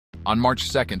On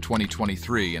March 2,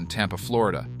 2023, in Tampa,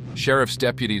 Florida, sheriff's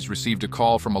deputies received a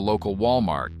call from a local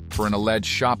Walmart for an alleged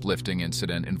shoplifting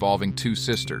incident involving two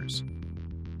sisters.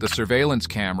 The surveillance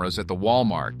cameras at the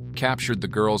Walmart captured the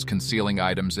girls concealing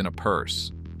items in a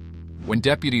purse. When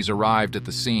deputies arrived at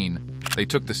the scene, they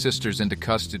took the sisters into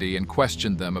custody and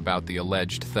questioned them about the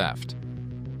alleged theft.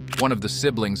 One of the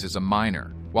siblings is a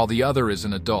minor, while the other is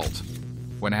an adult.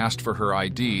 When asked for her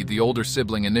ID, the older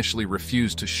sibling initially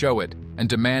refused to show it and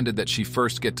demanded that she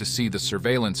first get to see the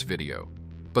surveillance video.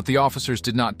 But the officers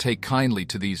did not take kindly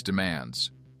to these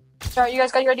demands. All right, you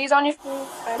guys got your IDs on you?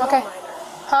 Okay.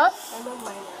 Huh? I'm a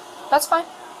minor. That's fine.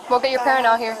 We'll get your parent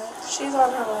out here. She's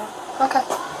on her way. Okay.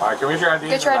 Alright, can we get your IDs?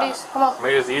 Get your IDs. Come on.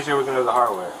 Maybe it's easier, we can do it the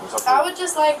hard way. I would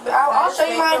just like, I'll show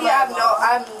you my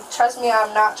ID. Trust me,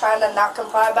 I'm not trying to not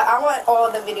comply, but I want all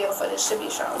the video footage to be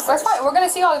shown first. That's fine. We're going to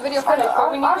see all the video footage,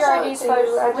 but we need your IDs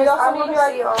first. We also need your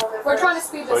IDs. We're trying to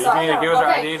speed this up. So you can either give us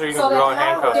our IDs or you can go in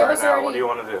handcuffs right now. What do you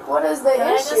want to do? What is the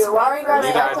issue? Why are you guys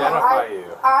need to identify you.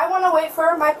 I want to wait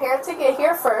for my parent to get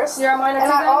here first. You're a minor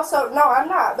and too, I also, no, I'm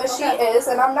not, but she is,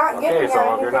 and I'm not giving her anything. Okay,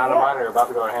 so if you're not a yet. minor, you're about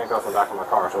to go in handcuffs in the back of my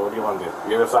car, so what do you want to do?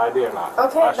 Give us an ID or not?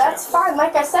 Okay, that's fine.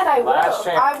 Like I said, I will. Last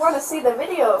chance. I want to see the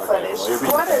video footage.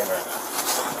 Well, What is...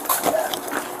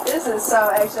 This is so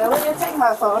extra. Let me take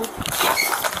my phone. Take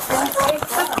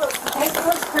the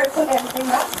person, everything,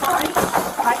 that's fine.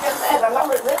 Like I said, I'm not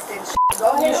resisting. Go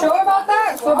ahead. You sure about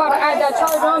that? We're about to add that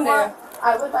charge on there.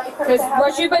 I would like her Because to have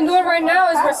what you've been doing right now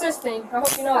is resisting. I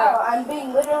hope you know that. I'm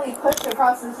being literally pushed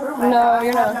across this room right No, now.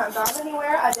 you're not. I have not gone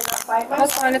anywhere. I did not fight my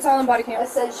That's fine. It's all in body I cam.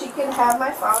 said she can have my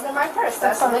phone and my purse.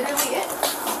 That's literally it.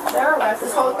 They're arrested.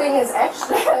 This whole thing is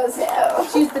extra as hell.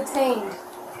 She's detained.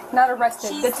 Not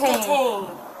arrested. Detained.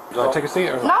 Would you like to take a seat?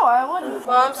 Or? No, I wouldn't.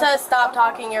 Mom says stop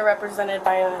talking, you're represented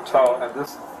by an attorney. So at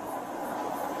this,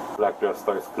 black dress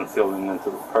starts concealing into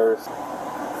the purse.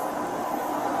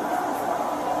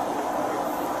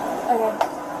 Okay.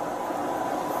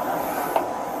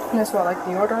 And that's what, like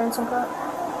deodorant some kind?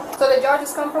 So did y'all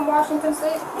just come from Washington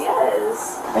State?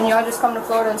 Yes. And y'all just come to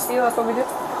Florida and steal? That's what we do?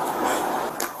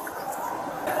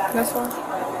 That's fine.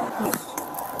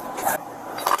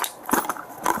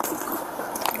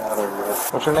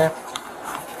 What's your name?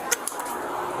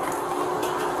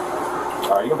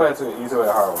 Alright, you can play it the easy way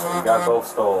or hard way. You guys both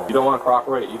stole. You don't want to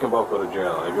cooperate, you can both go to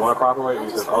jail. If you want to cooperate,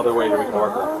 there's other ways we can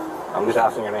work with. I'm just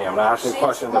asking your name. I'm not asking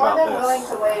questions about this. She's more than willing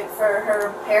to wait for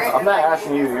her parent. I'm not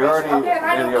asking you. You're already okay, and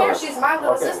I don't care. She's my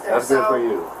little okay, sister. That's good for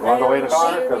you. You want to go in the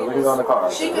car? Because we can go in the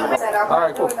car. She can say, I'm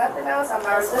not doing nothing else. I'm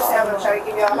not resisting. I'm going to try to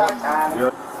give you a hard time.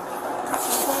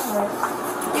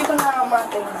 Keep an eye on my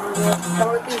things.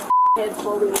 Don't let these heads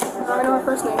bully. I know her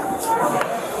first name. Tell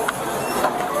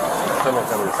me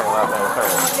the same last name as her.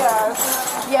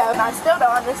 Yeah, and I still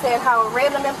don't understand how a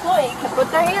random employee can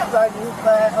put their hands on you,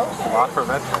 but okay. Loss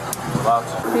prevention. Lots.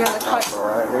 Yeah, the cut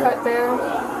there,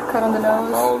 cut on the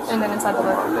nose, and then inside the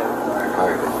lip.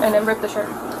 And then rip the shirt.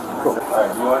 Cool.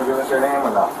 Alright, do you want to give us your name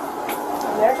or not?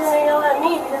 They're trying to yell at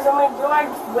me because I'm like, do I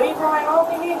wait for my mom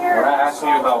to get here? We're not asking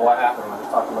you about what happened. We're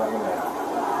just talking about your name.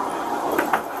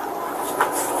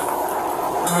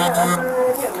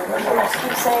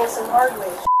 Keep saying some hard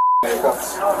ways.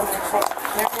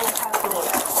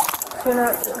 You're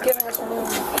not giving us her name.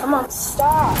 Come on,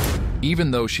 stop.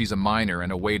 Even though she's a minor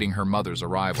and awaiting her mother's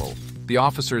arrival, the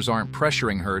officers aren't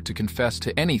pressuring her to confess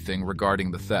to anything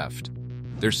regarding the theft.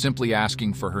 They're simply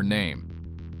asking for her name.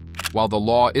 While the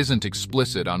law isn't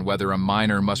explicit on whether a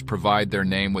minor must provide their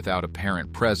name without a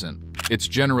parent present, it's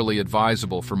generally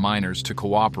advisable for minors to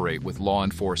cooperate with law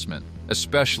enforcement,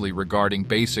 especially regarding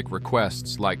basic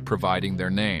requests like providing their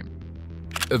name.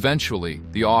 Eventually,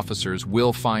 the officers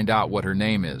will find out what her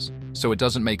name is, so it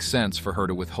doesn't make sense for her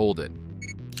to withhold it.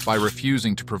 By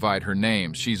refusing to provide her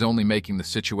name, she's only making the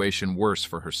situation worse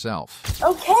for herself.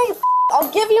 Okay, I'll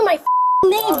give you my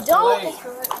name, don't!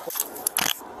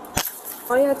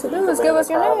 All you have to do is give us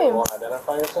your name.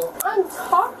 Identify yourself? I'm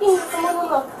talking to someone on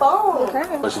the phone.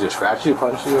 Okay. But she just scratched you,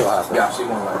 punched you, or what happened? Yeah, she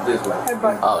went like this, like.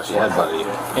 Headbutt. Oh, she headbutted you.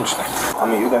 Interesting. I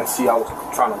mean, you can see I was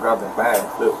trying to grab the bag.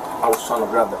 Look, I was trying to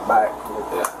grab the bag. Look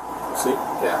there. See?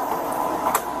 Yeah.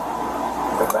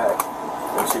 The bag.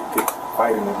 And she kept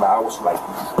fighting me, but I was like,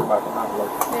 backing out, like.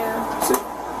 Yeah. See?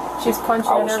 She's punching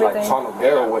I and was like everything. trying to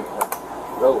get away. Like,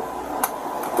 yo.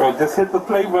 Bro, just hit the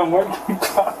play button. Why you keep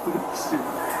talking shit?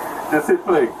 Just hit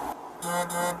play. You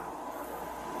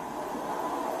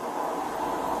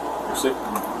see?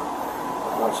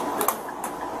 Once you did.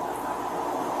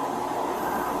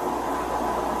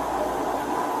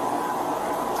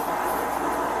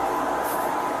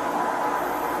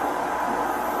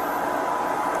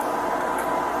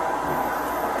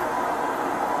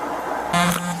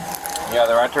 You have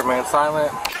the right to remain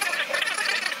silent.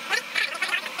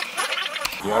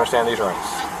 You understand these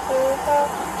rights?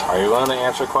 Are you willing to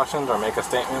answer questions or make a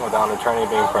statement without an attorney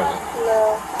being present?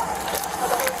 No.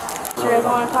 She doesn't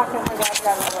want to talk to her dad's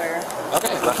got a lawyer.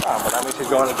 Okay, that's fine, but that means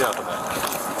she's going to jail for that.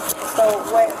 So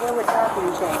when would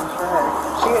talking change for her?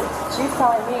 She's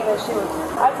telling me that she was.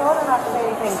 I told her not to say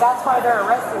anything. That's why they're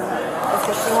arresting her. It's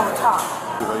because she won't talk.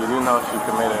 But you do know she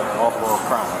committed multiple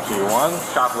crimes. She one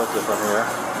shoplifted from here,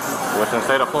 which in the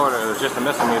state of Florida is just a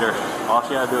misdemeanor. All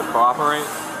she had to do is cooperate,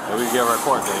 and we give her a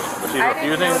court date. But she's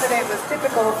refusing. I didn't know that it was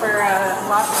typical for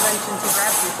loss prevention to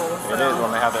grab people. So. It is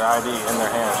when they have their ID in their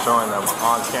hand, showing them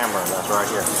on camera. That's right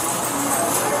here.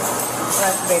 Well,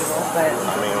 that's debatable, but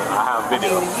I mean, I have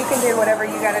video. I mean, you can do whatever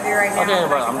you got to do right now. Okay,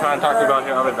 but I'm trying to talk to you about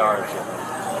your other daughter.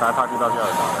 I'm trying to talk to you about your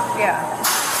other daughter. Yeah.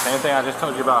 Same thing I just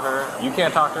told you about her. You can't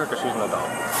talk to her because she's an adult.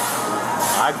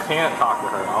 I can't talk to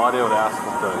her. All I did was ask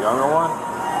the younger one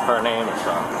her name and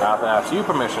stuff. I have to ask you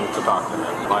permission to talk to her.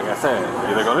 Like I said,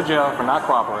 either go to jail for not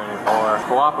cooperating or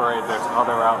cooperate. There's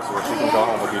other routes where she can go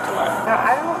home with you tonight. No,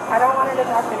 I don't want her to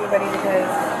talk to anybody because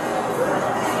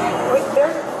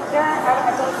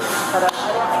I told you, but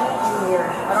I need you here.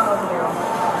 I don't know what to do.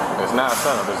 It's not a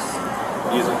setup. It's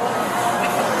easy.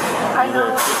 I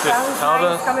know it sounds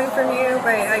nice coming from you,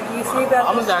 but like you see that.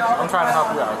 I'm trying to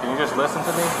help you out. Can you just listen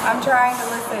to me? I'm trying to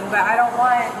listen, but I don't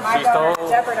want my daughter to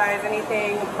jeopardize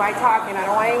anything by talking. I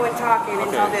don't want anyone talking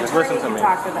until the attorney can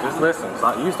talk to them. Just listen.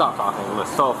 You stop talking.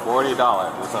 It's still $40.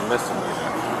 It's a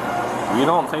misdemeanor. You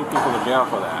don't take people to jail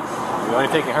for that. You're only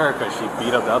taking her because she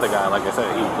beat up the other guy. Like I said,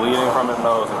 he's bleeding from his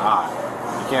nose and eye.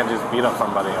 You can't just beat up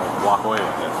somebody and walk away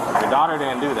with it. Your daughter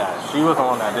didn't do that. She was the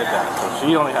one that did that. So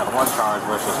she only had one charge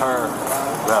versus her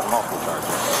who has multiple charges.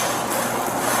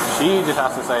 She just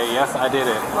has to say, yes, I did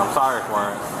it, and I'm sorry for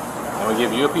it. And we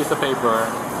give you a piece of paper,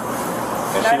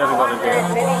 and she doesn't go to jail.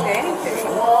 Admitting to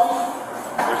anything.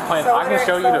 There's plenty. I can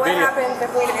show you the video. What happens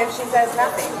if she says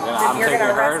nothing? I'm You're going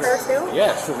to arrest her too?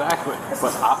 Yes, exactly.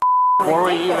 But before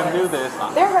we even do this,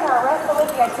 they're going to arrest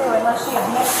Olivia too unless she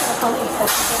admits to the police that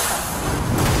she did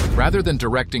something. Rather than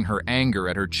directing her anger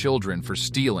at her children for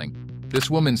stealing, this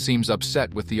woman seems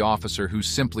upset with the officer who's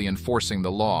simply enforcing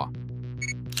the law.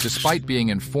 Despite being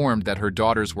informed that her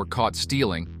daughters were caught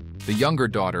stealing, the younger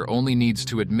daughter only needs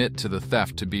to admit to the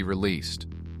theft to be released.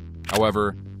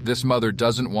 However, this mother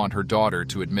doesn't want her daughter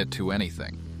to admit to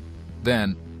anything.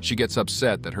 Then, she gets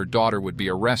upset that her daughter would be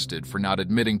arrested for not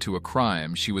admitting to a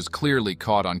crime she was clearly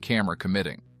caught on camera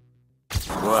committing.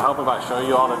 will it help if I show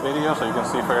you all the videos so you can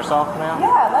see for yourself now?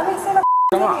 Yeah, let me see the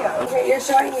video. Okay, you're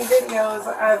showing me videos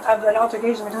of an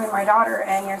altercation between my daughter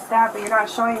and your staff, but you're not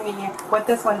showing me what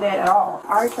this one did at all.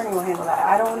 Our attorney will handle that.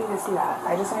 I don't need to see that.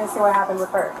 I just need to see what happened with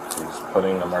her. She's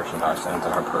putting the merchandise into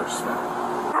her purse.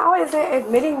 How is it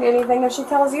admitting to anything that she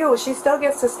tells you? She still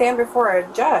gets to stand before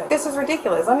a judge. This is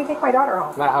ridiculous. Let me take my daughter home.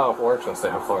 That's not how it works in the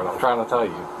state of Florida. I'm trying to tell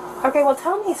you. Okay, well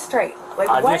tell me straight. Like,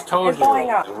 I what just told is going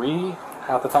on? We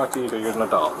have to talk to you because you're an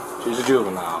adult. She's a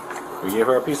juvenile. We gave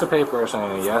her a piece of paper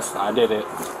saying, yes, I did it.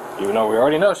 Even though we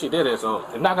already know she did it, so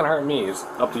it's not going to hurt me. It's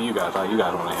up to you guys how you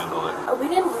guys want to handle it. We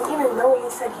didn't even know what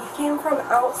you said. He came from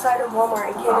outside of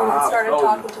Walmart and came in and started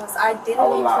talking to us. I didn't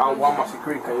even know. Walmart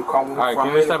security. Can you call me? Alright,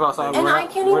 can you step outside? And I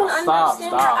can't even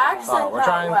understand your accent We're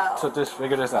trying to just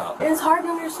figure this out. It's hard to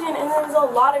understand, and there's a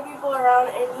lot of people around,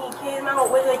 and he came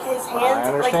out with like his hands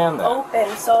open,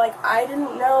 so like I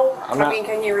didn't know. I mean,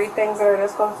 can you read things that are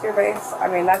this close to your face? I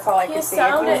mean, that's all I could see. If you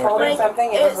sounded was holding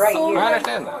something, it was right here. I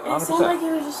understand that. It seemed like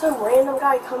he was just some random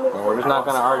guy coming. Well, we're just not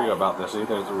going to argue about this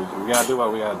either. We got to do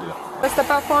what we got to do. Let's step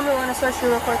out for me. We're going to search you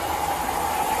real quick.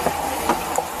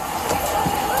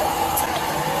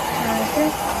 Okay.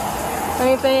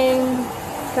 Anything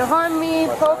to harm me,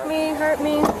 poke me, hurt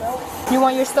me? You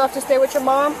want your stuff to stay with your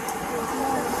mom?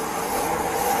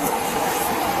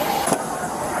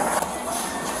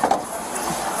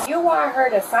 You want her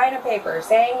to sign a paper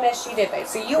saying that she did it.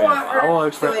 So you want her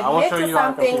to admit to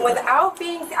something without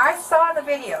being... I saw the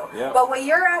video. Yep. But what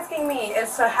you're asking me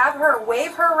is to have her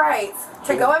waive her rights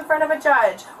to go in front of a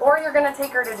judge, or you're going to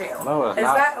take her to jail. No, it's is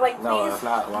not. That, like, No, please, it's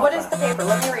not. what is the paper?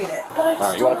 Let me read it.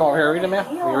 Alright, you want to come over here and read it, man?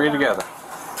 We can read together.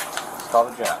 It's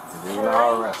called a jack. You know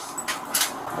how arrest.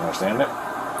 You understand it?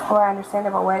 Well, I understand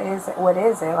it, but what is it? What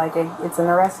is it? Like, it's an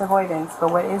arrest avoidance,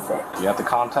 but what is it? You have to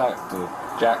contact the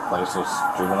Jack place, this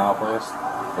juvenile place,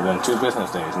 within 2 business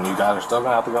days, and you guys are still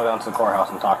going to have to go down to the courthouse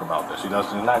and talk about this. She's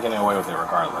not getting away with it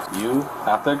regardless. You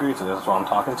have to agree to this, so I'm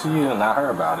talking to you and not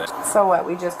her about it. So what?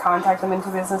 We just contact them in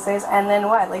 2 business days, and then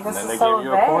what? Like, this is so vague. And then they give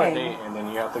you a court date, and then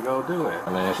you have to go do it.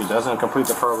 And then if she doesn't complete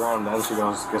the program, then she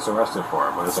gets arrested for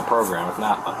it. But it's a program, it's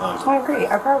not a... I agree.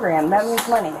 A program. That means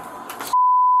money.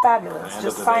 fabulous.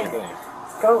 Just sign it.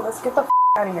 Let's go. Let's get the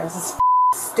out of here. This is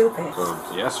stupid. So,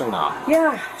 yes or no?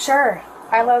 Yeah, sure.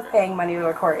 I love paying money to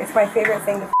a court. It's my favorite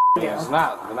thing to do. It's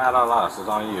not on us. It's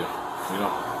on you. You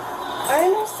know. I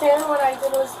understand what I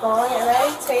did was wrong, and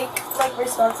I take like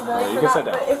responsibility for that.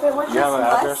 But if it was just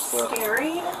less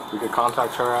scary, we could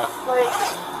contact her at. Like.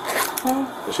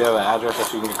 Does she have an address that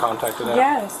she can get contacted at?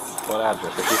 Yes. What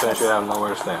address? If she said she have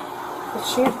nowhere to stay.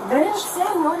 She didn't say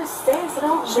nowhere to stay, so I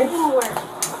don't live anywhere.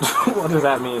 What does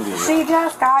that mean to you? She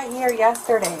just got here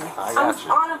yesterday. I was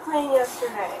on a plane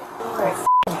yesterday. I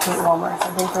hate Walmart. I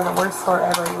think they're the worst store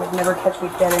ever. You would never catch me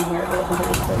dead in here.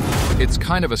 It's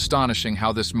kind of astonishing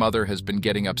how this mother has been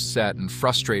getting upset and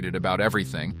frustrated about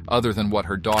everything other than what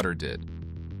her daughter did.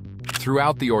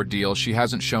 Throughout the ordeal, she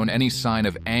hasn't shown any sign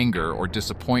of anger or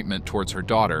disappointment towards her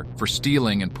daughter for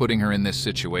stealing and putting her in this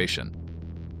situation.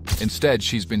 Instead,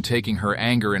 she's been taking her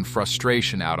anger and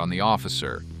frustration out on the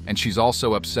officer, and she's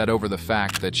also upset over the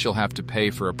fact that she'll have to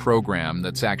pay for a program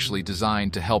that's actually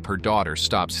designed to help her daughter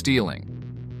stop stealing.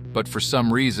 But for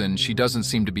some reason, she doesn't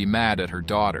seem to be mad at her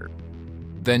daughter.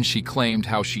 Then she claimed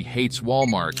how she hates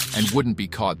Walmart and wouldn't be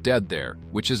caught dead there,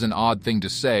 which is an odd thing to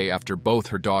say after both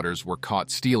her daughters were caught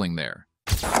stealing there.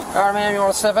 Alright, ma'am, you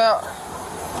want to step out?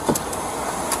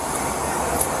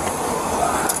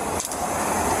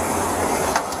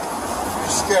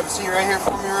 Just grab a seat right here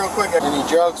for me real quick. Any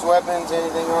drugs, weapons,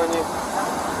 anything on you?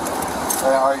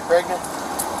 Are you pregnant?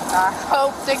 I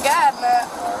hope to God not.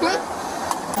 Right.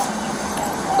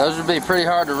 Those would be pretty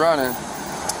hard to run in.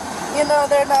 You know,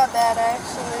 they're not bad,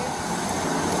 actually.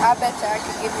 I bet you I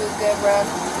could give you a good run.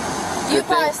 You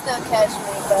probably still catch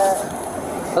me, but...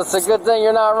 That's a good thing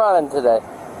you're not running today.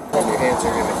 And your hands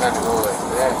are going to kind of go like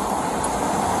that.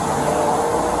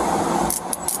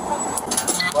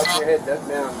 Watch your head duck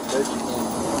down.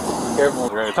 Careful.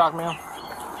 You ready to talk, ma'am?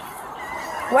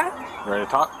 What? You ready to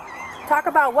talk? Talk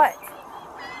about what?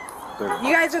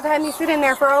 You guys just had me sit in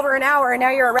there for over an hour, and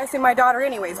now you're arresting my daughter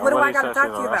anyways. What do I got to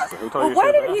talk to you about? Well,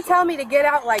 why did he tell me to get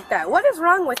out like that? What is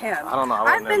wrong with him? I don't know.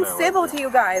 I've been civil to you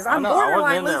guys. I'm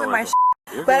borderline losing my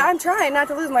shit. But I'm trying not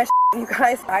to lose my shit, you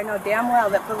guys. I know damn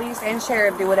well that police and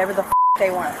sheriff do whatever the they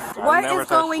want. What is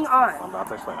going on? I'm about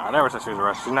to explain. I never said she was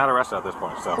arrested. She's not arrested at this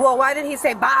point, so. Well, why did he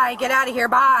say, bye, get out of here,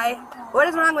 bye? What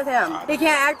is wrong with him? He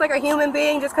can't act like a human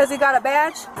being just because he got a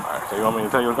badge? Alright, so you want me to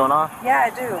tell you what's going on? Yeah, I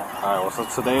do. Alright, well,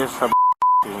 since today is her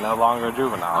she's no longer a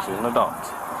juvenile, she's an adult.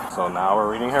 So now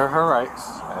we're reading her rights,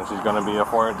 and she's going to be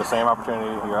afforded the same opportunity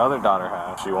your other daughter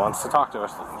has. She wants to talk to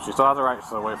us. She still has the right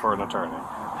to wait for an attorney.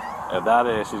 If that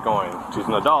is, she's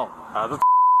an adult.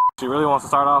 She really wants to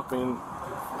start off being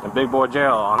in big boy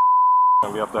jail on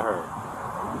going to be up to her.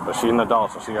 But she's an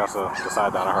adult, so she has to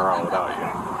decide that on her own without you.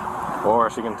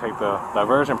 Or she can take the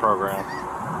diversion program,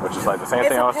 which is like the same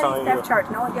thing I was telling you. It's a petty theft charge.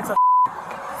 No one gets a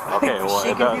Okay, well,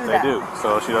 they do.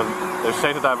 So she doesn't. If she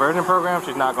takes the diversion program,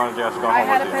 she's not going to jail. She's going home. I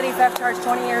had a petty theft charge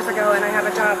 20 years ago, and I have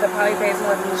a job that probably pays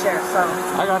more than the sheriff. So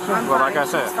I got you. Well, like I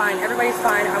said, she's fine. Everybody's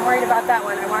fine. I'm worried about that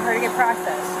one. I want her to get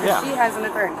processed. Yeah. She has an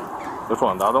attorney. Which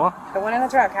one? The other one? The one in the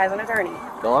truck has an attorney.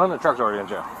 The one in the truck's already in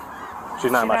jail.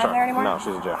 She's not in my truck. No,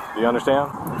 she's in jail. Do you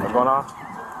understand what's going on?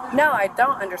 No, I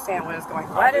don't understand what is going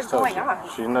on. What is going on?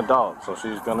 She's an adult, so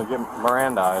she's going to get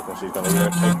Mirandized, and she's going to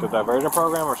either take the diversion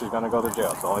program or she's going to go to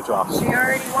jail. It's the only two options. She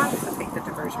already wants to take the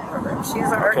diversion program.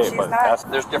 She's but not.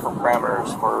 There's different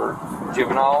parameters for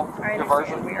juvenile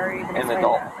diversion and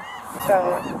adult.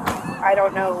 So I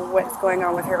don't know what's going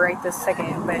on with her right this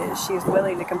second, but she's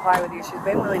willing to comply with you. She's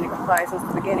been willing to comply since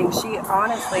the beginning. She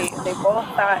honestly, they both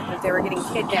thought that they were getting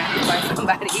kidnapped by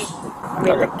somebody. I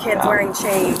mean, the kid's wearing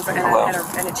chains and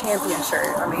a champion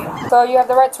shirt. I mean. So you have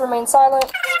the right to remain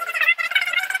silent.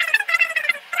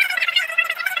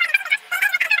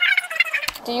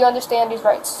 Do you understand these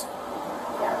rights?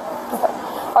 Yeah. Okay.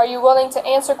 Are you willing to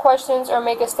answer questions or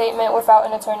make a statement without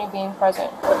an attorney being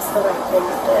present? What's the right thing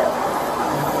to do?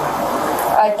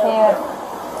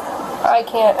 I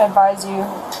can't advise you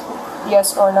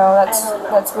yes or no.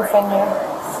 That's within you.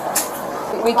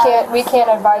 We can't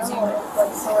advise you.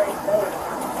 What's the right thing?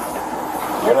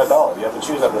 You're an adult. You have to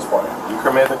choose at this point. You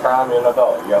committed the crime, you're an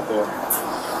adult. You have to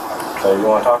say you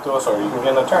want to talk to us or you can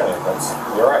get an attorney. That's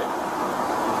your right.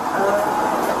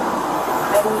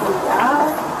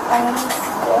 I understand.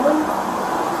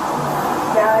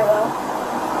 Yeah, I will.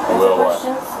 You will what?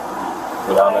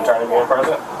 Without an attorney being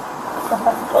present?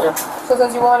 Okay. So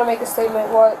since you want to make a statement,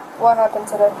 what happened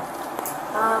today?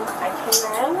 I came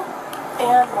in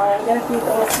and I did a few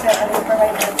things to get ready for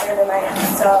my birthday tonight.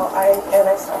 So I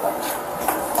stole it.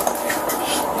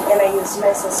 And I used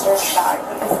my sister's bag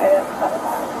because I didn't have a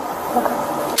bag. Okay.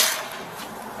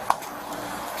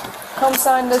 Come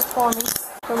sign this for me.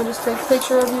 Let me just take a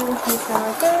picture of you. This one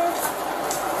right there.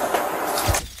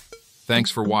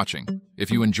 Thanks for watching. If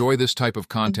you enjoy this type of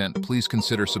content, please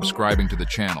consider subscribing to the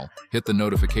channel, hit the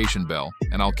notification bell,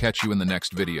 and I'll catch you in the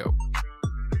next video.